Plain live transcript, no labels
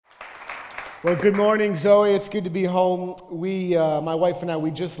Well, good morning, Zoe. It's good to be home. My wife and I, we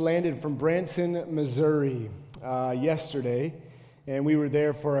just landed from Branson, Missouri yesterday, and we were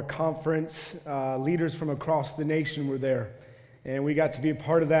there for a conference. Leaders from across the nation were there, and we got to be a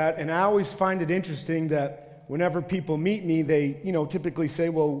part of that. And I always find it interesting that whenever people meet me, they, typically say,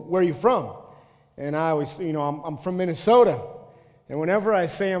 "Well, where are you from?" And I always, I'm from Minnesota. And whenever I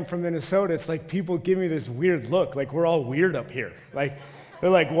say I'm from Minnesota, it's like people give me this weird look, like we're all weird up here, like. They're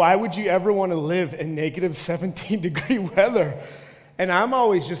like, why would you ever want to live in negative 17-degree weather? And I'm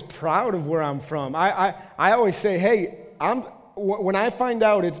always just proud of where I'm from. I always say, hey, when I find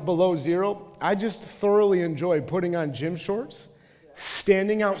out it's below zero, I just thoroughly enjoy putting on gym shorts,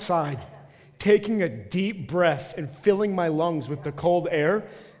 standing outside, taking a deep breath and filling my lungs with the cold air.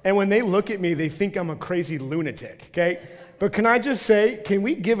 And when they look at me, they think I'm a crazy lunatic, okay? But can I just say, can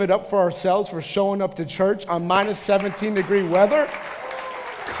we give it up for ourselves for showing up to church on minus 17-degree weather?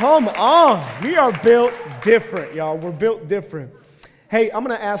 Come on, we are built different, y'all. We're built different. Hey, I'm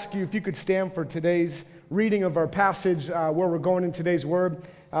going to ask you if you could stand for today's reading of our passage, where we're going in today's word.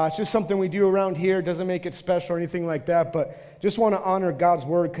 It's just something we do around here. It doesn't make it special or anything like that, but just want to honor God's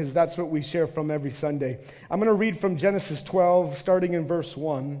word because that's what we share from every Sunday. I'm going to read from Genesis 12, starting in verse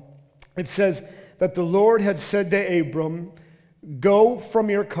 1. It says that the Lord had said to Abram, "Go from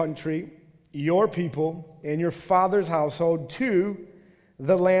your country, your people, and your father's household to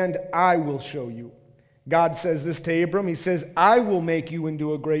the land I will show you." God says this to Abram. He says, "I will make you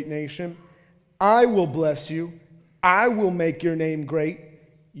into a great nation. I will bless you. I will make your name great.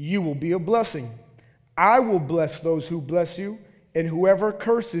 You will be a blessing. I will bless those who bless you, and whoever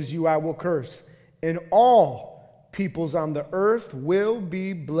curses you I will curse. And all peoples on the earth will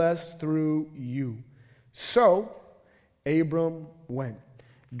be blessed through you." So Abram went.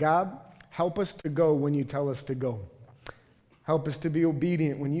 God, help us to go when you tell us to go. Help us to be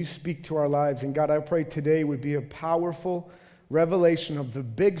obedient when you speak to our lives. And God, I pray today would be a powerful revelation of the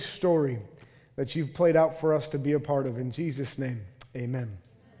big story that you've played out for us to be a part of. In Jesus' name, amen.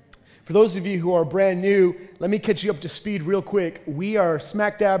 For those of you who are brand new, let me catch you up to speed real quick. We are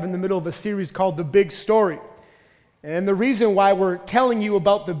smack dab in the middle of a series called The Big Story. And the reason why we're telling you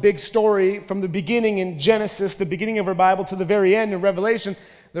about the big story from the beginning in Genesis, the beginning of our Bible, to the very end in Revelation,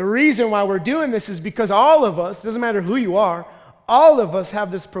 the reason why we're doing this is because all of us, doesn't matter who you are, all of us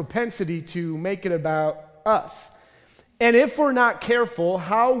have this propensity to make it about us. And if we're not careful,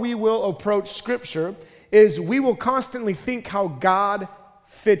 how we will approach Scripture is we will constantly think how God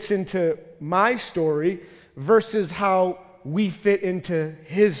fits into my story versus how we fit into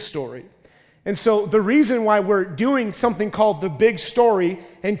His story. And so the reason why we're doing something called the big story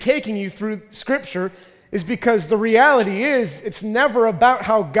and taking you through Scripture is because the reality is it's never about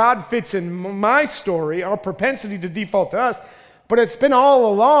how God fits in my story, our propensity to default to us, but it's been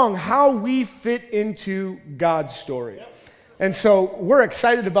all along how we fit into God's story. And so we're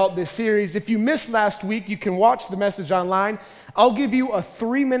excited about this series. If you missed last week, you can watch the message online. I'll give you a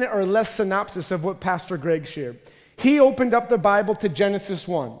 3-minute or less synopsis of what Pastor Greg shared. He opened up the Bible to Genesis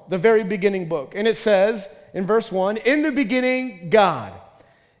 1, the very beginning book. And it says in verse 1, "In the beginning, God."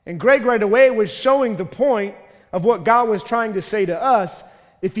 And Greg right away was showing the point of what God was trying to say to us.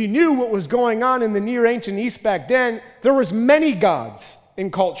 If you knew what was going on in the Near Ancient East back then, there was many gods in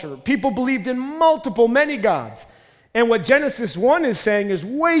culture. People believed in many gods. And what Genesis 1 is saying is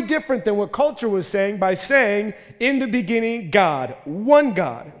way different than what culture was saying by saying, "In the beginning, God," one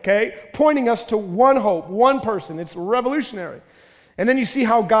God, okay? Pointing us to one hope, one person. It's revolutionary. And then you see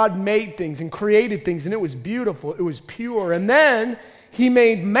how God made things and created things, and it was beautiful. It was pure. And then He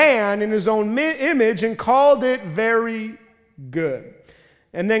made man in His own image and called it very good.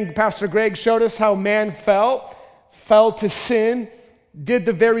 And then Pastor Greg showed us how man fell to sin, did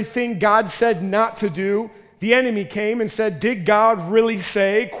the very thing God said not to do. The enemy came and said, "Did God really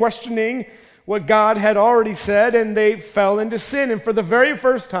say?" questioning what God had already said, and they fell into sin. And for the very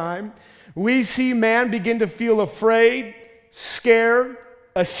first time, we see man begin to feel afraid, scared,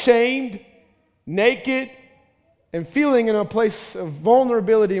 ashamed, naked, and feeling in a place of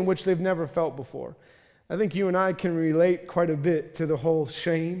vulnerability in which they've never felt before. I think you and I can relate quite a bit to the whole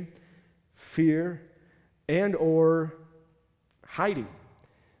shame, fear, and or hiding.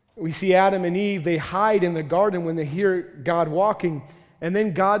 We see Adam and Eve, they hide in the garden when they hear God walking, and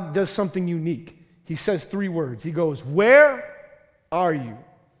then God does something unique. He says 3 words. He goes, "Where are you?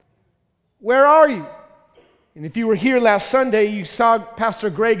 Where are you?" And if you were here last Sunday, you saw Pastor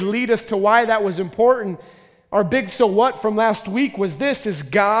Greg lead us to why that was important. Our big so what from last week was this, is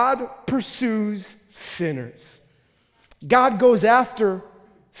God pursues sinners. God goes after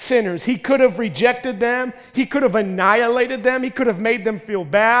sinners. He could have rejected them. He could have annihilated them. He could have made them feel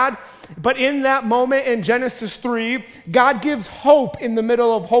bad. But in that moment in Genesis 3, God gives hope in the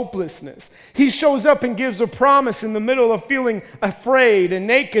middle of hopelessness. He shows up and gives a promise in the middle of feeling afraid and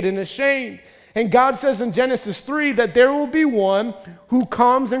naked and ashamed. And God says in Genesis 3 that there will be one who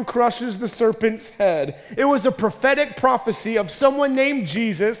comes and crushes the serpent's head. It was a prophetic prophecy of someone named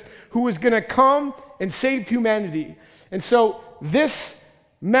Jesus who was going to come and save humanity. And so this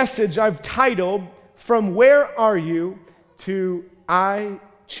message I've titled, From Where Are You to I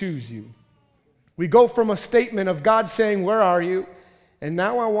Choose You. We go from a statement of God saying, where are you? And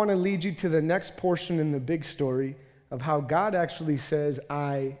now I want to lead you to the next portion in the big story of how God actually says,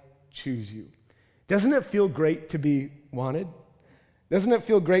 I choose you. Doesn't it feel great to be wanted? Doesn't it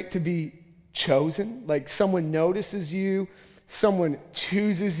feel great to be chosen? Like someone notices you, someone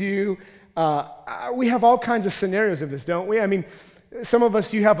chooses you. We have all kinds of scenarios of this, don't we? I mean, some of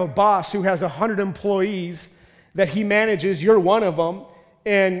us, you have a boss who has 100 employees that he manages. You're one of them.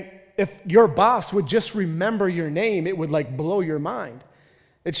 And if your boss would just remember your name, it would like blow your mind.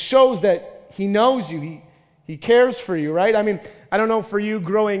 It shows that he knows you. He cares for you, right? I mean, I don't know, for you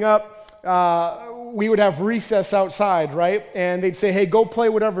growing up, we would have recess outside, right? And they'd say, hey, go play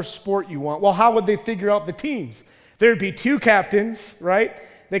whatever sport you want. Well, how would they figure out the teams? There'd be 2 captains, right?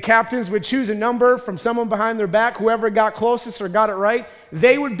 The captains would choose a number from someone behind their back. Whoever got closest or got it right,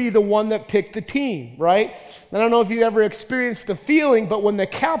 they would be the one that picked the team, right? I don't know if you ever experienced the feeling, but when the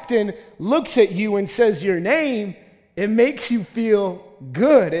captain looks at you and says your name, it makes you feel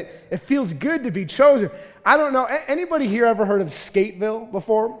good. It feels good to be chosen. I don't know, anybody here ever heard of Skateville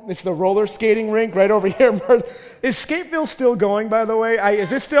before? It's the roller skating rink right over here. Is Skateville still going, by the way?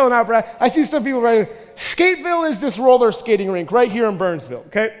 Is it still an opera? I see some people writing, Skateville is this roller skating rink right here in Burnsville,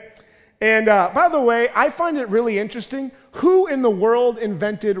 okay? And by the way, I find it really interesting. Who in the world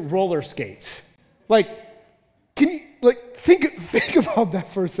invented roller skates? Like, can you, think about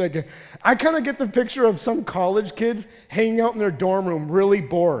that for a second. I kind of get the picture of some college kids hanging out in their dorm room really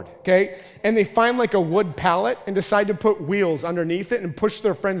bored, okay? And they find like a wood pallet and decide to put wheels underneath it and push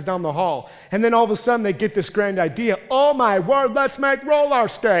their friends down the hall. And then all of a sudden they get this grand idea, oh my word, let's make roller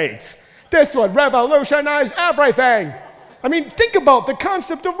skates. This would revolutionize everything. I mean, think about the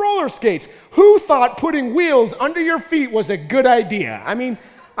concept of roller skates. Who thought putting wheels under your feet was a good idea? I mean,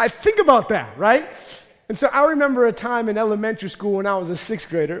 I think about that, right? And so I remember a time in elementary school when I was a 6th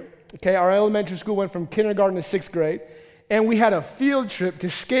grader. Okay, our elementary school went from kindergarten to 6th grade, and we had a field trip to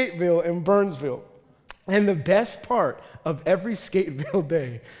Skateville in Burnsville. And the best part of every Skateville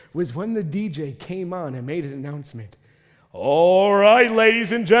day was when the DJ came on and made an announcement. All right,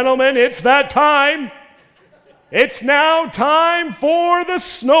 ladies and gentlemen, it's that time. It's now time for the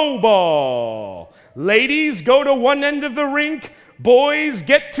snowball. Ladies, go to one end of the rink. Boys,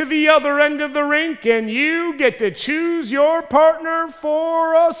 get to the other end of the rink, and you get to choose your partner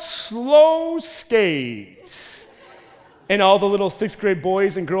for a slow skate. And all the little 6th grade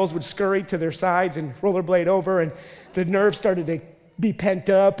boys and girls would scurry to their sides and rollerblade over, and the nerves started to be pent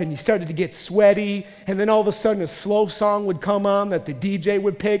up, and you started to get sweaty, and then all of a sudden a slow song would come on that the DJ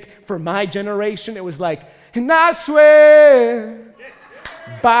would pick. For my generation, it was like, and I swear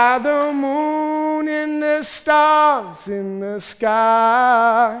by the moon and the stars in the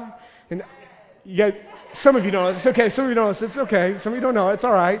sky. And yeah, some of you know it's okay. Some of you know it's okay. Some of you don't know. It's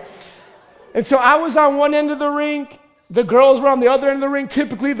all right. And so I was on one end of the rink. The girls were on the other end of the rink.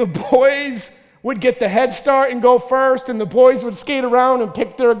 Typically, the boys would get the head start and go first, and the boys would skate around and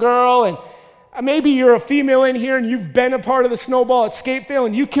pick their girl. And maybe you're a female in here and you've been a part of the snowball at Skateville,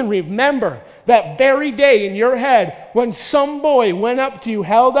 and you can remember that very day in your head when some boy went up to you,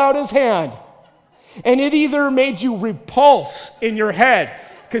 held out his hand, and it either made you repulse in your head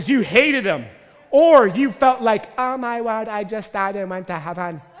because you hated him, or you felt like, oh my word, I just died and went to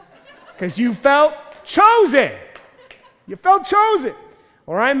heaven, because you felt chosen. You felt chosen.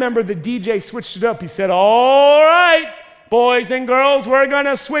 Or I remember the DJ switched it up. He said, all right, boys and girls, we're going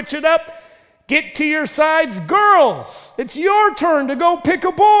to switch it up. Get to your sides. Girls, it's your turn to go pick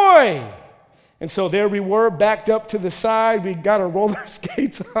a boy. And so there we were, backed up to the side. We got our roller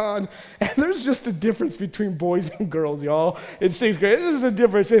skates on. And there's just a difference between boys and girls, y'all, in 6th grade. There's a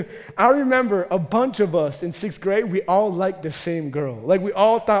difference. And I remember a bunch of us in 6th grade, we all liked the same girl. Like, we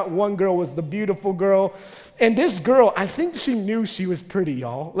all thought one girl was the beautiful girl. And this girl, I think she knew she was pretty,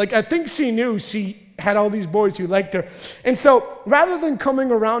 y'all. Like, I think she knew she had all these boys who liked her. And so rather than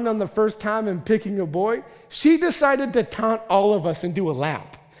coming around on the first time and picking a boy, she decided to taunt all of us and do a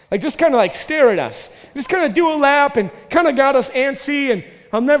lap. Like, just kind of like stare at us. Just kind of do a lap and kind of got us antsy. And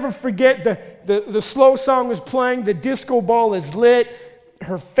I'll never forget the slow song was playing. The disco ball is lit.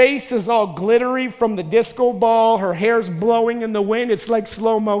 her face is all glittery from the disco ball. Her hair's blowing in the wind. It's like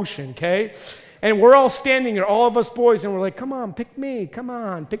slow motion, okay? And we're all standing there, all of us boys, and we're like, come on, pick me. Come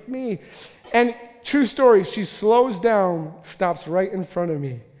on, pick me. And true story, she slows down, stops right in front of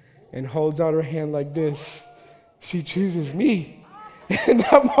me, and holds out her hand like this. She chooses me. In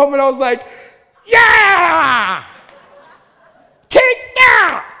that moment, I was like, yeah! Take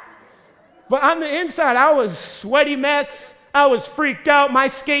that! But on the inside, I was a sweaty mess. I was freaked out. My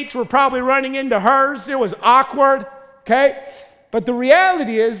skates were probably running into hers. It was awkward, okay? But the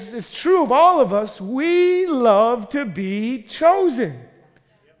reality is, it's true of all of us, we love to be chosen.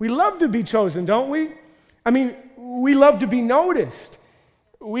 We love to be chosen, don't we? I mean, we love to be noticed.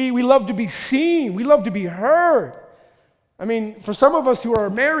 We love to be seen. We love to be heard. I mean, for some of us who are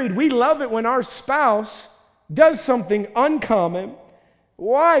married, we love it when our spouse does something uncommon.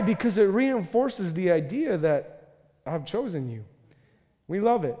 Why? Because it reinforces the idea that I've chosen you. We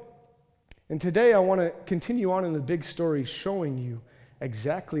love it. And today I want to continue on in the big story showing you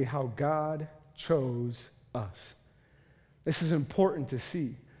exactly how God chose us. This is important to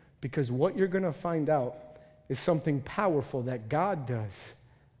see because what you're going to find out is something powerful that God does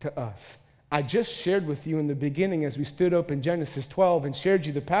to us. I just shared with you in the beginning as we stood up in Genesis 12 and shared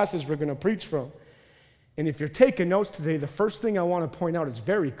you the passage we're going to preach from. And if you're taking notes today, the first thing I want to point out is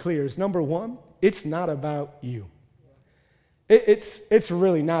very clear is number one, it's not about you. It's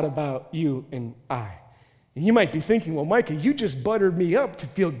really not about you and I. And you might be thinking, well, Micah, you just buttered me up to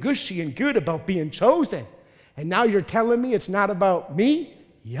feel gushy and good about being chosen. And now you're telling me it's not about me?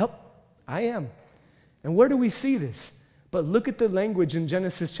 Yep, I am. And where do we see this? But look at the language in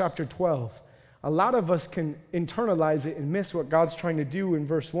Genesis chapter 12. A lot of us can internalize it and miss what God's trying to do in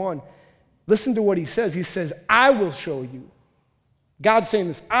verse 1. Listen to what he says. He says, I will show you. God's saying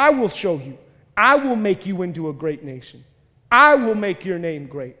this, I will show you. I will make you into a great nation. I will make your name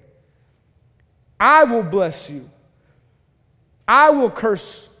great. I will bless you. I will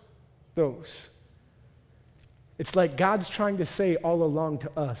curse those. It's like God's trying to say all along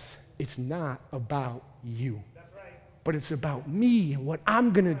to us, it's not about you. But it's about me and what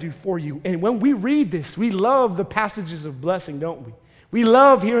I'm going to do for you. And when we read this, we love the passages of blessing, don't we? We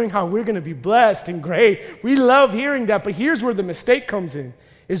love hearing how we're going to be blessed and great. We love hearing that. But here's where the mistake comes in,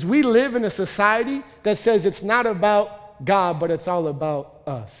 is we live in a society that says it's not about God, but it's all about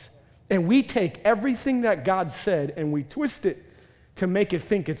us. And we take everything that God said and we twist it to make it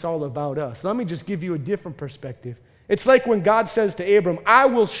think it's all about us. Let me just give you a different perspective. It's like when God says to Abram, I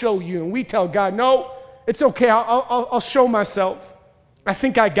will show you. And we tell God, no, it's okay. I'll show myself. I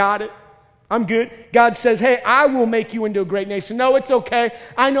think I got it. I'm good. God says, hey, I will make you into a great nation. No, it's okay.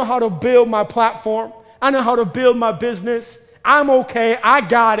 I know how to build my platform. I know how to build my business. I'm okay. I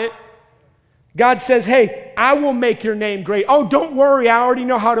got it. God says, hey, I will make your name great. Oh, don't worry. I already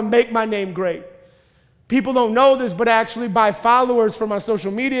know how to make my name great. People don't know this, but I actually buy followers for my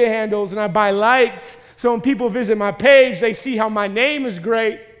social media handles and I buy likes. So when people visit my page, they see how my name is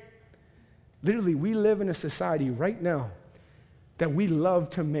great. Literally, we live in a society right now that we love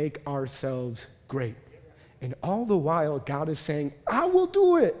to make ourselves great. And all the while, God is saying, I will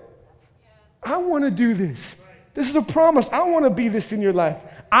do it. I want to do this. This is a promise. I want to be this in your life.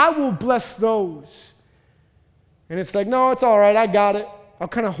 I will bless those. And it's like, no, it's all right. I got it. I'll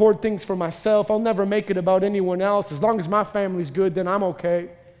kind of hoard things for myself. I'll never make it about anyone else. As long as my family's good, then I'm okay.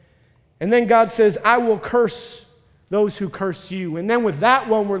 And then God says, I will curse those who curse you. And then with that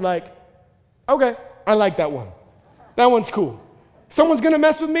one, we're like, okay, I like that one. That one's cool. Someone's going to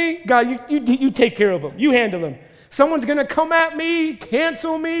mess with me? God, you take care of them. You handle them. Someone's going to come at me,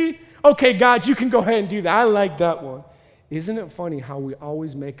 cancel me. Okay, God, you can go ahead and do that. I like that one. Isn't it funny how we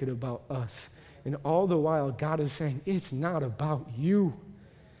always make it about us? And all the while, God is saying, it's not about you.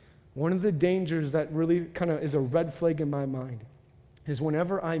 One of the dangers that really kind of is a red flag in my mind is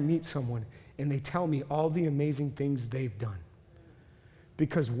whenever I meet someone and they tell me all the amazing things they've done.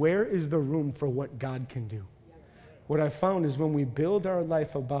 Because where is the room for what God can do? What I found is when we build our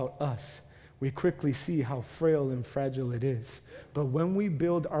life about us, we quickly see how frail and fragile it is. But when we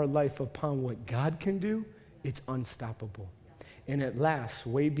build our life upon what God can do, it's unstoppable. And it lasts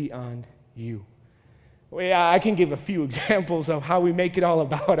way beyond you. Well, yeah, I can give a few examples of how we make it all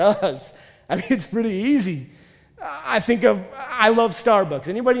about us. I mean, it's pretty easy. I love Starbucks.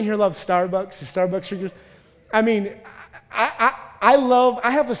 Anybody here love Starbucks? The Starbucks drinkers? I mean,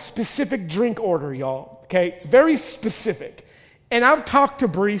 I have a specific drink order, y'all, okay? Very specific. And I've talked to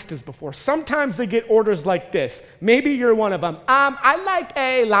baristas before. Sometimes they get orders like this. Maybe you're one of them. I like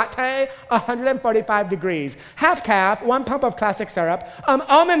a latte, 145 degrees. Half calf, 1 pump of classic syrup.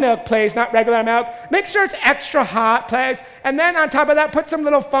 Almond milk, please, not regular milk. Make sure it's extra hot, please. And then on top of that, put some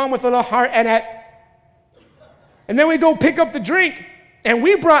little foam with a little heart in it. And then we go pick up the drink. And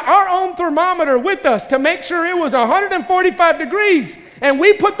we brought our own thermometer with us to make sure it was 145 degrees. And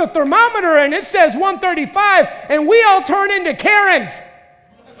we put the thermometer in, it says 135, and we all turn into Karens.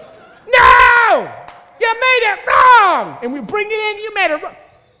 No! You made it wrong! And we bring it in, you made it wrong.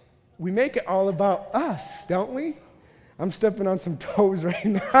 We make it all about us, don't we? I'm stepping on some toes right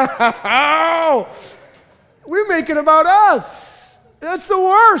now. We make it about us. That's the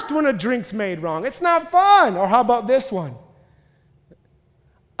worst when a drink's made wrong. It's not fun. Or how about this one?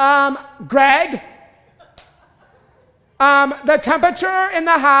 Greg, the temperature in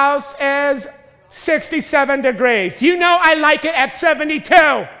the house is 67 degrees. You know I like it at 72.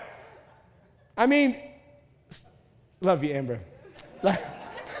 I mean, love you, Amber.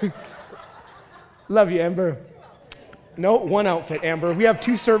 Love you, Amber. No, one outfit, Amber. We have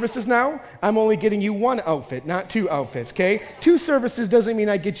 2 services now. I'm only getting you 1 outfit, not 2 outfits, okay? 2 services doesn't mean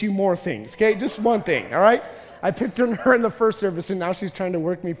I get you more things, okay? Just 1 thing, all right? I picked on her in the first service, and now she's trying to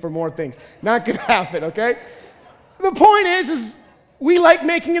work me for more things. Not gonna happen, okay? The point is we like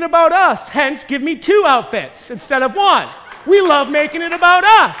making it about us. Hence, give me 2 outfits instead of 1. We love making it about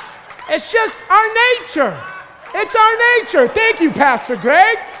us. It's just our nature. It's our nature. Thank you, Pastor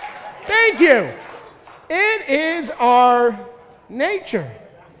Greg. Thank you. It is our nature.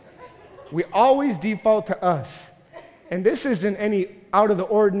 We always default to us. And this isn't any out of the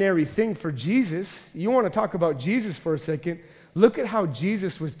ordinary thing for Jesus. You want to talk about Jesus for a second? Look at how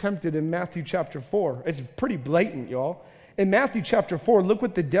Jesus was tempted in Matthew chapter 4. It's pretty blatant, y'all. In Matthew chapter 4, look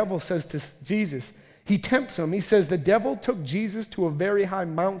what the devil says to Jesus. He tempts him. He says, the devil took Jesus to a very high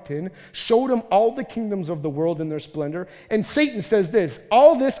mountain, showed him all the kingdoms of the world in their splendor. And Satan says this,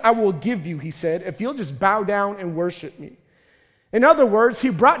 all this I will give you, he said, if you'll just bow down and worship me. In other words, he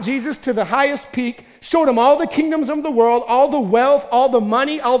brought Jesus to the highest peak, showed him all the kingdoms of the world, all the wealth, all the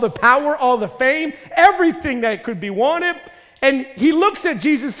money, all the power, all the fame, everything that could be wanted. And he looks at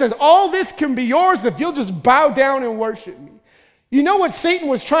Jesus and says, all this can be yours if you'll just bow down and worship me. You know what Satan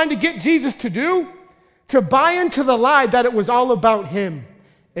was trying to get Jesus to do? To buy into the lie that it was all about him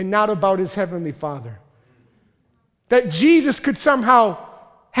and not about his heavenly Father. That Jesus could somehow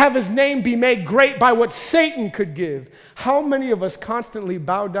have his name be made great by what Satan could give. How many of us constantly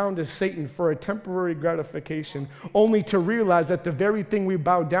bow down to Satan for a temporary gratification, only to realize that the very thing we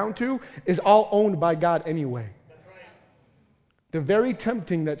bow down to is all owned by God anyway? That's right. The very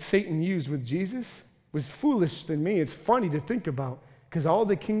tempting that Satan used with Jesus was foolish to me. It's funny to think about, because all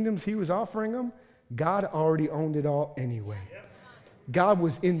the kingdoms he was offering him, God already owned it all anyway. Yep. God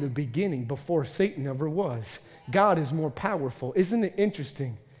was in the beginning before Satan ever was. God is more powerful. Isn't it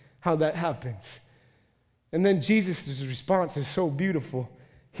interesting how that happens? And then Jesus' response is so beautiful.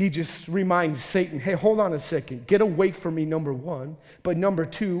 He just reminds Satan, hey, hold on a second. Get away from me, number 1. But number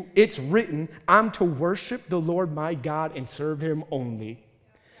 2, it's written, I'm to worship the Lord my God and serve him only.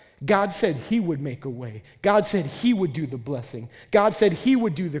 God said he would make a way. God said he would do the blessing. God said he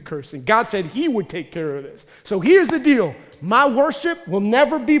would do the cursing. God said he would take care of this. So here's the deal. My worship will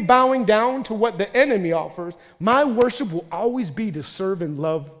never be bowing down to what the enemy offers. My worship will always be to serve and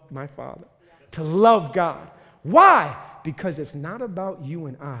love my Father, to love God. Why? Because it's not about you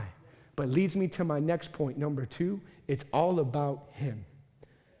and I, but leads me to my next point, number 2. It's all about him.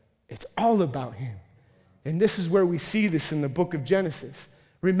 It's all about him. And this is where we see this in the book of Genesis.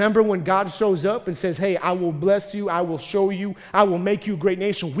 Remember when God shows up and says, hey, I will bless you, I will show you, I will make you a great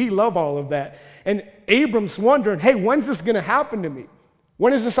nation. We love all of that. And Abram's wondering, hey, when's this going to happen to me?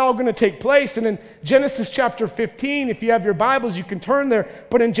 When is this all going to take place? And in Genesis chapter 15, if you have your Bibles, you can turn there.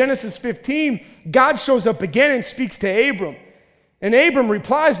 But in Genesis 15, God shows up again and speaks to Abram. And Abram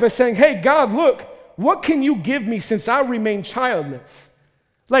replies by saying, hey, God, look, what can you give me since I remain childless?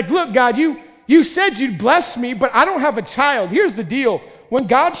 Like, look, God, you said you'd bless me, but I don't have a child. Here's the deal. When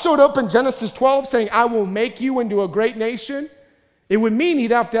God showed up in Genesis 12 saying, I will make you into a great nation, it would mean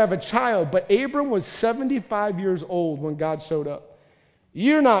he'd have to have a child. But Abram was 75 years old when God showed up.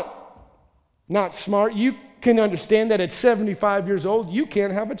 You're not smart. You can understand that at 75 years old, you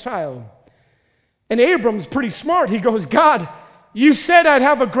can't have a child. And Abram's pretty smart. He goes, God, you said I'd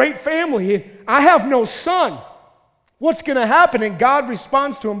have a great family. I have no son. What's going to happen? And God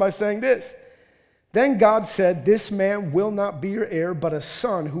responds to him by saying this. Then God said, this man will not be your heir, but a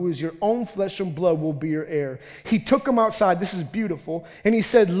son who is your own flesh and blood will be your heir. He took him outside. This is beautiful. And he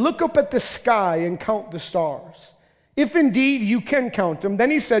said, look up at the sky and count the stars. if indeed you can count them.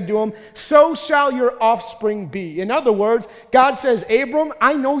 Then he said to him, so shall your offspring be. In other words, God says, Abram,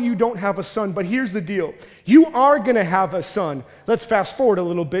 I know you don't have a son, but here's the deal. You are going to have a son. Let's fast forward a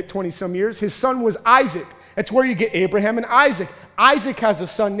little bit, 20-some years. His son was Isaac. That's where you get Abraham and Isaac. Isaac has a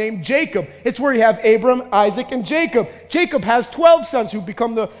son named Jacob. It's where you have Abram, Isaac, and Jacob. Jacob has 12 sons who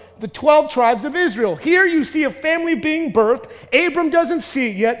become the 12 tribes of Israel. Here you see a family being birthed. Abram doesn't see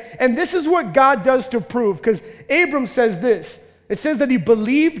it yet, and this is what God does to prove, because Abram says this. It says that he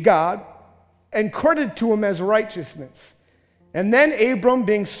believed God and credited to him as righteousness. And then Abram,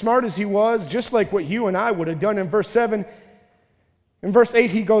 being smart as he was, just like what you and I would have done in verse 7, in verse 8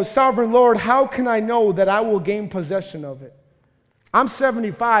 he goes, Sovereign Lord, how can I know that I will gain possession of it? I'm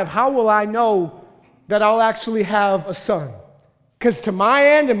 75. How will I know that I'll actually have a son? Because to my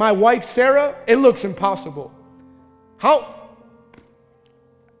end and my wife Sarah, it looks impossible.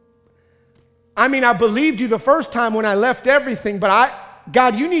 I believed you the first time when I left everything, but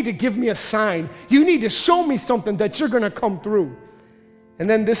God, you need to give me a sign. You need to show me something that you're going to come through. And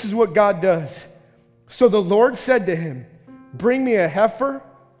then this is what God does. So the Lord said to him, bring me a heifer,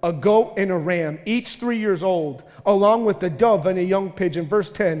 a goat, and a ram, each 3 years old, along with a dove and a young pigeon. Verse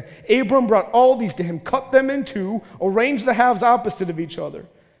 10, Abram brought all these to him, cut them in two, arranged the halves opposite of each other.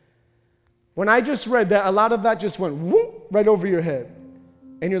 When I just read that, a lot of that just went whoop, right over your head.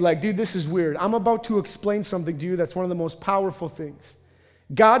 And you're like, dude, this is weird. I'm about to explain something to you that's one of the most powerful things.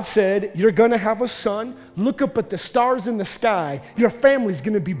 God said, you're going to have a son. Look up at the stars in the sky. Your family's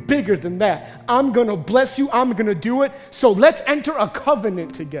going to be bigger than that. I'm going to bless you. I'm going to do it. So let's enter a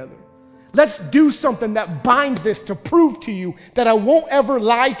covenant together. Let's do something that binds this to prove to you that I won't ever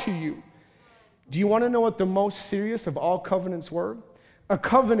lie to you. Do you want to know what the most serious of all covenants were? A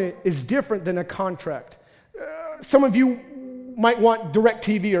covenant is different than a contract. Some of you might want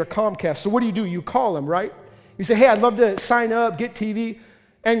DirecTV or Comcast. So what do? You call them, right? You say, hey, I'd love to sign up, get TV.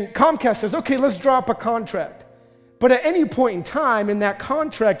 And Comcast says, okay, let's draw up a contract. But at any point in time in that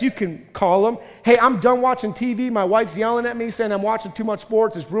contract, you can call them, hey, I'm done watching TV. My wife's yelling at me saying I'm watching too much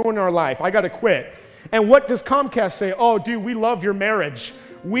sports. It's ruining our life. I got to quit. And what does Comcast say? Oh, dude, we love your marriage.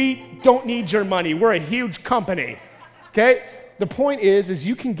 We don't need your money. We're a huge company. Okay? The point is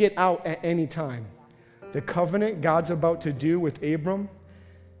you can get out at any time. The covenant God's about to do with Abram,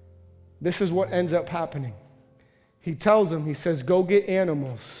 this is what ends up happening. He tells him, he says, go get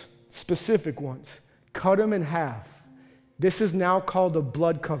animals, specific ones, cut them in half. This is now called a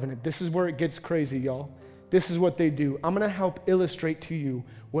blood covenant. This is where it gets crazy, y'all. This is what they do. I'm going to help illustrate to you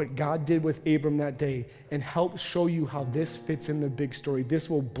what God did with Abram that day and help show you how this fits in the big story. This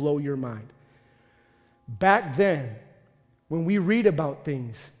will blow your mind. Back then, when we read about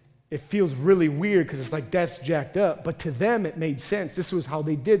things, it feels really weird because it's like that's jacked up. But to them, it made sense. This was how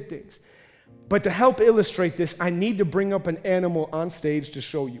they did things. But to help illustrate this, I need to bring up an animal on stage to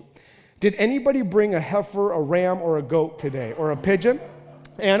show you. Did anybody bring a heifer, a ram, or a goat today? Or a pigeon?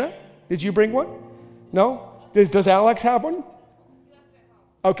 Anna, did you bring one? No? Does Alex have one?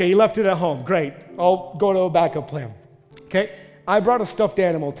 Okay, he left it at home. Great. I'll go to a backup plan. Okay? I brought a stuffed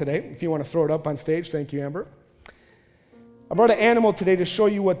animal today. If you want to throw it up on stage, thank you, Amber. I brought an animal today to show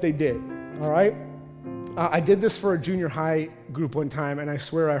you what they did. All right? I did this for a junior high group one time, and I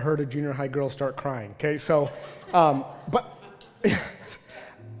swear I heard a junior high girl start crying, okay? So, but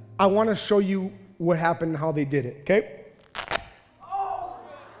I want to show you what happened and how they did it, okay?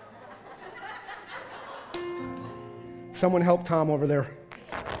 Someone help Tom over there.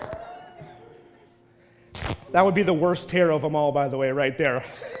 That would be the worst tear of them all, by the way, right there.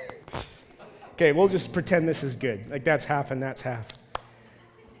 Okay, we'll just pretend this is good. Like that's half and that's half.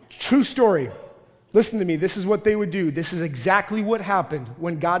 True story. Listen to me, this is what they would do. This is exactly what happened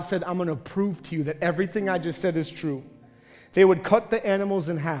when God said, I'm going to prove to you that everything I just said is true. They would cut the animals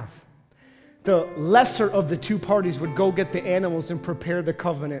in half. The lesser of the two parties would go get the animals and prepare the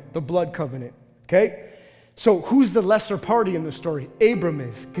covenant, the blood covenant, okay? So who's the lesser party in the story? Abram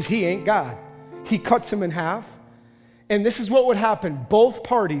is, because he ain't God. He cuts him in half. And this is what would happen. Both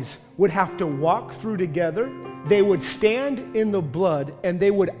parties would have to walk through together. They would stand in the blood, and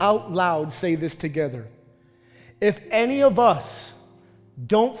they would out loud say this together. If any of us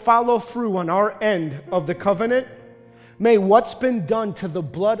don't follow through on our end of the covenant, may what's been done to the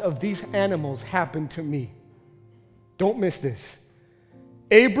blood of these animals happen to me. Don't miss this.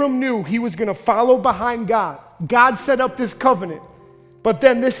 Abram knew he was going to follow behind God. God set up this covenant. But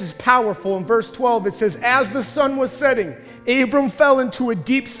then this is powerful. In verse 12, it says, as the sun was setting, Abram fell into a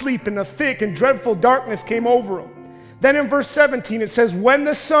deep sleep, and a thick and dreadful darkness came over him. Then in verse 17 it says, when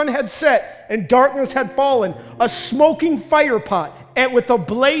the sun had set and darkness had fallen, a smoking fire pot and with a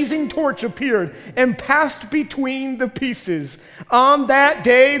blazing torch appeared and passed between the pieces. On that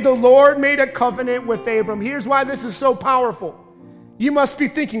day the Lord made a covenant with Abram. Here's why this is so powerful. You must be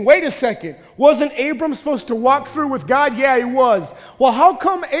thinking, wait a second, wasn't Abram supposed to walk through with God? Yeah, he was. Well, how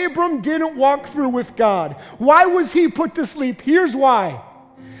come Abram didn't walk through with God? Why was he put to sleep? Here's why.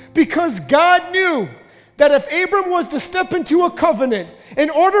 Because God knew that if Abram was to step into a covenant,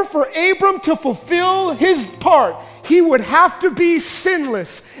 in order for Abram to fulfill his part, he would have to be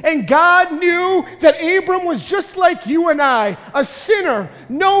sinless. And God knew that Abram was just like you and I, a sinner,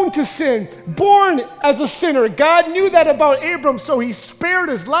 known to sin, born as a sinner. God knew that about Abram, so he spared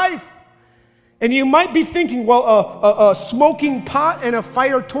his life. And you might be thinking, well, a smoking pot and a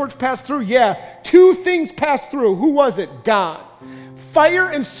fire torch passed through. Yeah, two things passed through. Who was it? God. Fire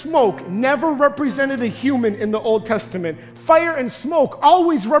and smoke never represented a human in the Old Testament. Fire and smoke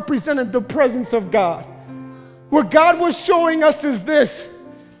always represented the presence of God. What God was showing us is this,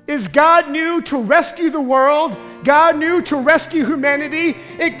 is God knew to rescue the world. God knew to rescue humanity.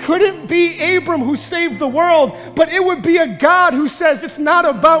 It couldn't be Abram who saved the world, but it would be a God who says, it's not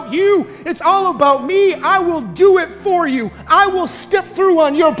about you, it's all about me. I will do it for you. I will step through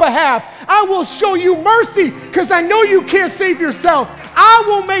on your behalf. I will show you mercy because I know you can't save yourself. I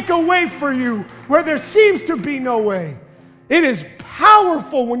will make a way for you where there seems to be no way. It is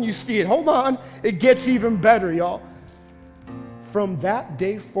powerful when you see it. Hold on, it gets even better, y'all. From that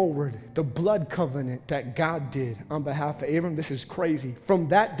day forward, the blood covenant that God did on behalf of Abram, this is crazy. From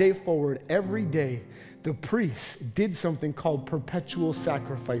that day forward, every day, the priests did something called perpetual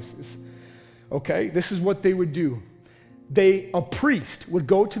sacrifices. Okay, this is what they would do. A priest would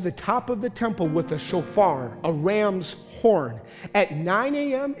go to the top of the temple with a shofar, a ram's horn, at 9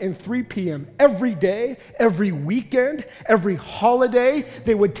 a.m. and 3 p.m. every day, every weekend, every holiday.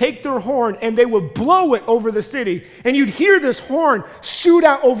 They would take their horn and they would blow it over the city. And you'd hear this horn shoot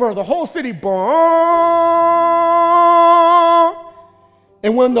out over the whole city. And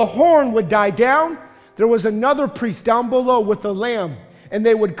when the horn would die down, there was another priest down below with a lamb, and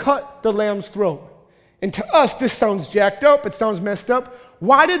they would cut the lamb's throat. And to us, this sounds jacked up. It sounds messed up.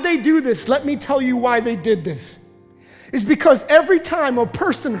 Why did they do this? Let me tell you why they did this. It's because every time a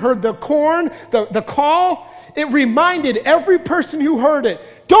person heard the call, it reminded every person who heard it,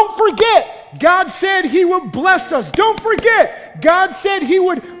 don't forget, God said he would bless us. Don't forget, God said he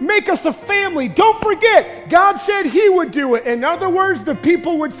would make us a family. Don't forget, God said he would do it. In other words, the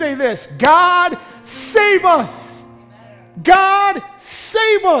people would say this, God, save us. God,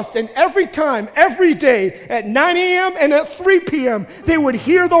 save us. And every time, every day, at 9 a.m. and at 3 p.m., they would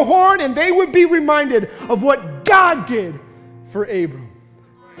hear the horn and they would be reminded of what God did for Abram.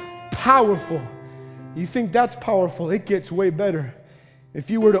 Powerful. You think that's powerful? It gets way better. If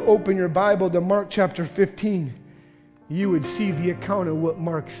you were to open your Bible to Mark chapter 15, you would see the account of what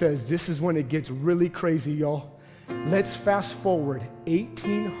Mark says. This is when it gets really crazy, y'all. Let's fast forward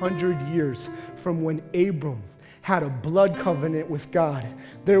 1,800 years from when Abram had a blood covenant with God.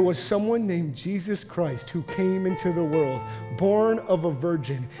 There was someone named Jesus Christ who came into the world, born of a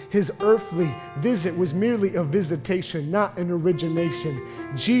virgin. His earthly visit was merely a visitation, not an origination.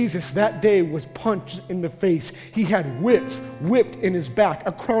 Jesus that day was punched in the face. He had whips whipped in his back,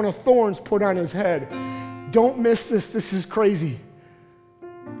 a crown of thorns put on his head. Don't miss this. This is crazy.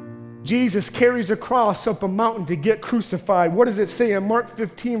 Jesus carries a cross up a mountain to get crucified. What does it say in Mark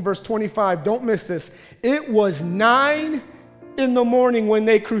 15, verse 25? Don't miss this. It was 9 in the morning when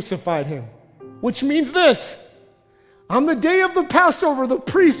they crucified him, which means this. On the day of the Passover, the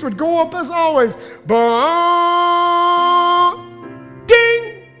priest would go up as always.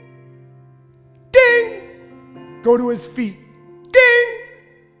 Ding! Ding! Go to his feet. Ding!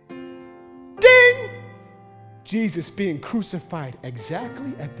 Ding! Jesus being crucified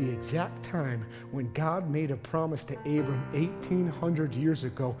exactly at the exact time when God made a promise to Abram 1,800 years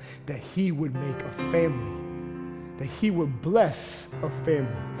ago that he would make a family, that he would bless a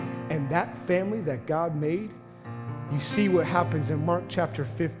family. And that family that God made, you see what happens in Mark chapter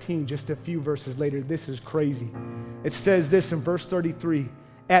 15, just a few verses later. This is crazy. It says this in verse 33.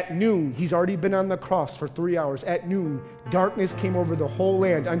 At noon, he's already been on the cross for 3 hours. At noon, darkness came over the whole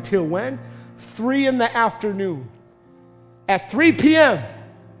land until when? 3 in the afternoon. At 3 p.m.,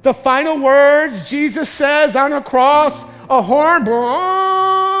 the final words Jesus says on a cross, a horn.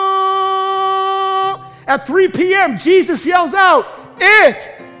 At 3 p.m., Jesus yells out, it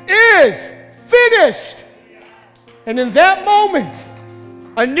is finished. And in that moment,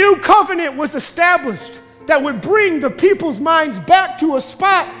 a new covenant was established. that would bring the people's minds back to a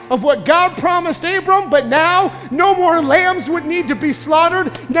spot of what God promised Abram, but now no more lambs would need to be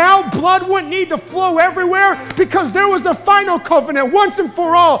slaughtered. Now blood wouldn't need to flow everywhere because there was a final covenant once and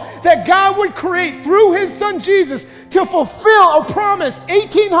for all that God would create through his son Jesus to fulfill a promise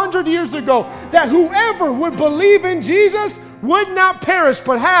 1,800 years ago that whoever would believe in Jesus would not perish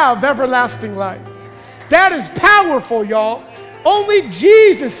but have everlasting life. That is powerful, y'all. Only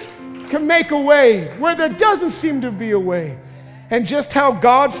Jesus can make a way where there doesn't seem to be a way. And just how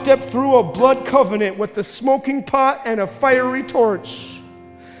God stepped through a blood covenant with a smoking pot and a fiery torch.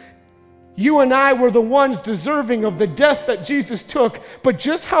 You and I were the ones deserving of the death that Jesus took, but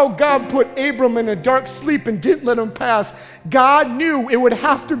just how God put Abram in a dark sleep and didn't let him pass, God knew it would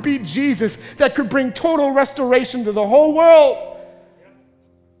have to be Jesus that could bring total restoration to the whole world.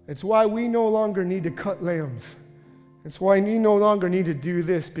 It's why we no longer need to cut lambs. It's why we no longer need to do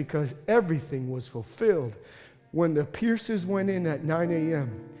this, because everything was fulfilled when the Pierces went in at 9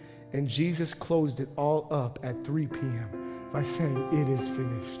 a.m. and Jesus closed it all up at 3 p.m. by saying, "It is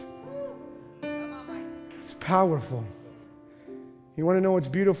finished." It's powerful. You want to know what's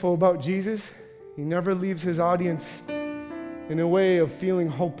beautiful about Jesus? He never leaves his audience in a way of feeling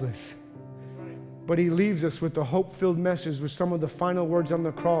hopeless. But he leaves us with the hope-filled message with some of the final words on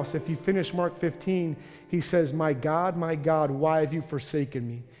the cross. If you finish Mark 15, he says, my God, why have you forsaken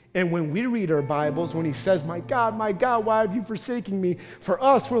me?" And when we read our Bibles, when he says, my God, why have you forsaken me?" For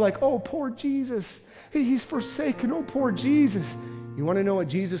us, we're like, oh, poor Jesus. He's forsaken. Oh, poor Jesus. You want to know what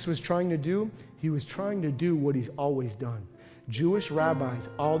Jesus was trying to do? He was trying to do what he's always done. Jewish rabbis,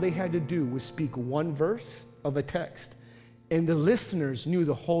 all they had to do was speak one verse of a text, and the listeners knew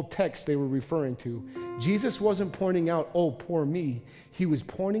the whole text they were referring to. Jesus wasn't pointing out, oh, poor me. He was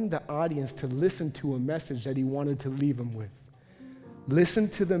pointing the audience to listen to a message that he wanted to leave them with. Listen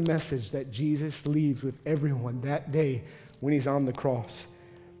to the message that Jesus leaves with everyone that day when he's on the cross.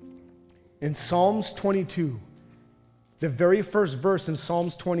 In Psalms 22, the very first verse in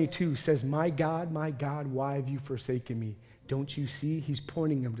Psalms 22 says, my God, why have you forsaken me?" Don't you see? He's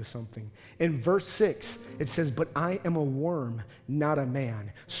pointing them to something. In verse 6, it says, "But I am a worm, not a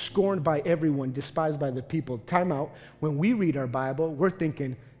man, scorned by everyone, despised by the people." Time out. When we read our Bible, we're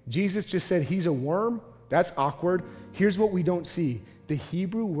thinking, Jesus just said he's a worm? That's awkward. Here's what we don't see. The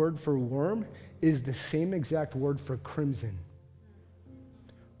Hebrew word for worm is the same exact word for crimson.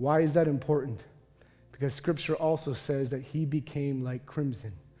 Why is that important? Because Scripture also says that he became like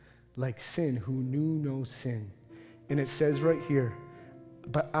crimson, like sin, who knew no sin. And it says right here,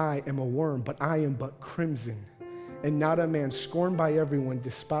 "But I am a worm, but I am but crimson, and not a man, scorned by everyone,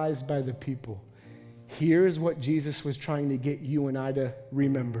 despised by the people." Here's what Jesus was trying to get you and I to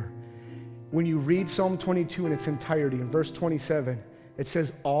remember. When you read Psalm 22 in its entirety, in verse 27, it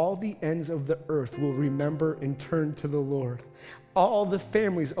says, "All the ends of the earth will remember and turn to the Lord. All the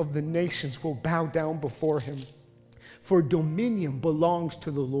families of the nations will bow down before him. For dominion belongs to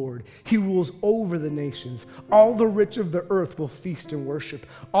the Lord. He rules over the nations. All the rich of the earth will feast and worship.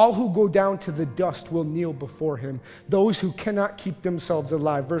 All who go down to the dust will kneel before him. Those who cannot keep themselves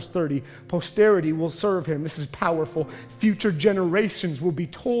alive." Verse 30, "Posterity will serve him." This is powerful. "Future generations will be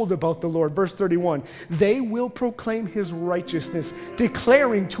told about the Lord." Verse 31, "They will proclaim his righteousness,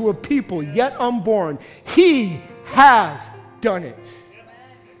 declaring to a people yet unborn, he has done it."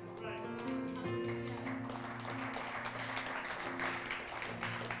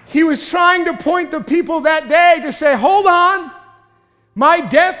 He was trying to point the people that day to say, hold on, my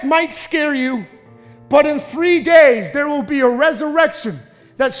death might scare you, but in 3 days there will be a resurrection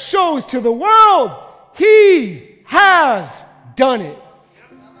that shows to the world he has done it.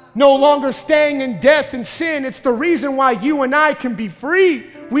 No longer staying in death and sin. It's the reason why you and I can be free.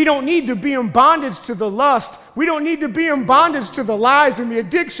 We don't need to be in bondage to the lust. We don't need to be in bondage to the lies and the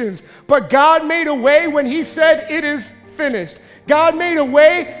addictions. But God made a way when he said it is finished. God made a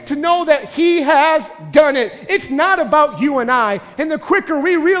way to know that he has done it. It's not about you and I. And the quicker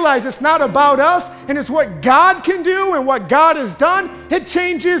we realize it's not about us and it's what God can do and what God has done, it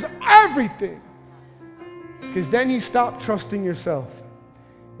changes everything. Because then you stop trusting yourself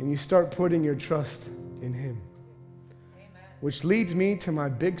and you start putting your trust in him. Amen. Which leads me to my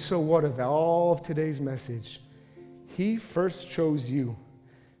big so what of all of today's message. He first chose you.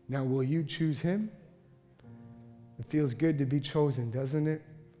 Now will you choose him? It feels good to be chosen, doesn't it?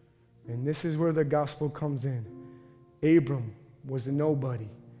 And this is where the gospel comes in. Abram was a nobody.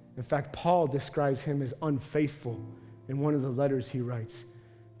 In fact, Paul describes him as unfaithful in one of the letters he writes.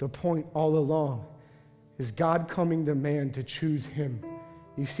 The point all along is God coming to man to choose him.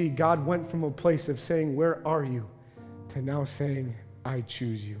 You see, God went from a place of saying, where are you? To now saying, I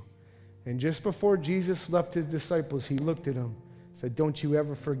choose you. And just before Jesus left his disciples, he looked at them, said, don't you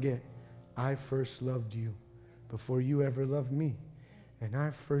ever forget, I first loved you before you ever loved me. And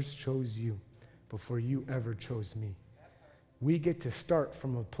I first chose you before you ever chose me. We get to start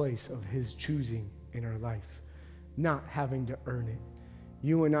from a place of his choosing in our life, not having to earn it.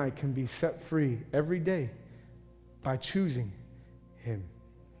 You and I can be set free every day by choosing him.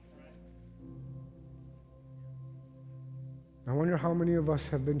 I wonder how many of us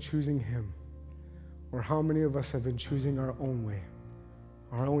have been choosing him, or how many of us have been choosing our own way,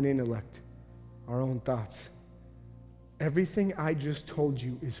 our own intellect, our own thoughts. Everything I just told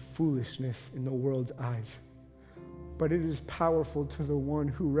you is foolishness in the world's eyes, but it is powerful to the one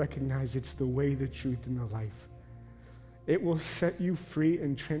who recognizes it's the way, the truth, and the life. It will set you free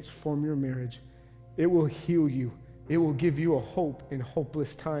and transform your marriage. It will heal you. It will give you a hope in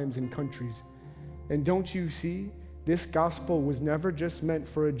hopeless times and countries. And don't you see, this gospel was never just meant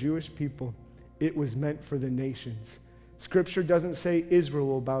for a Jewish people. It was meant for the nations. Scripture doesn't say Israel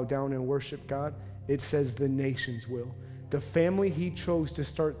will bow down and worship God. It says the nations will. The family he chose to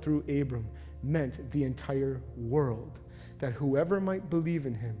start through Abram meant the entire world, that whoever might believe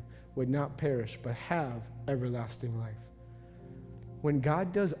in him would not perish but have everlasting life. When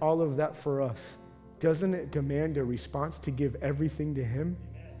God does all of that for us, doesn't it demand a response to give everything to him?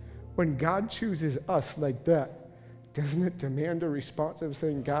 When God chooses us like that, doesn't it demand a response of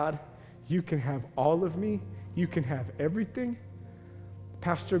saying, God, you can have all of me, you can have everything?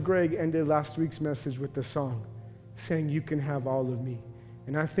 Pastor Greg ended last week's message with the song, saying, you can have all of me.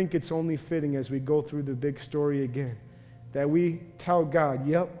 And I think it's only fitting as we go through the big story again, that we tell God,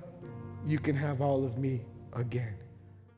 yep, you can have all of me again.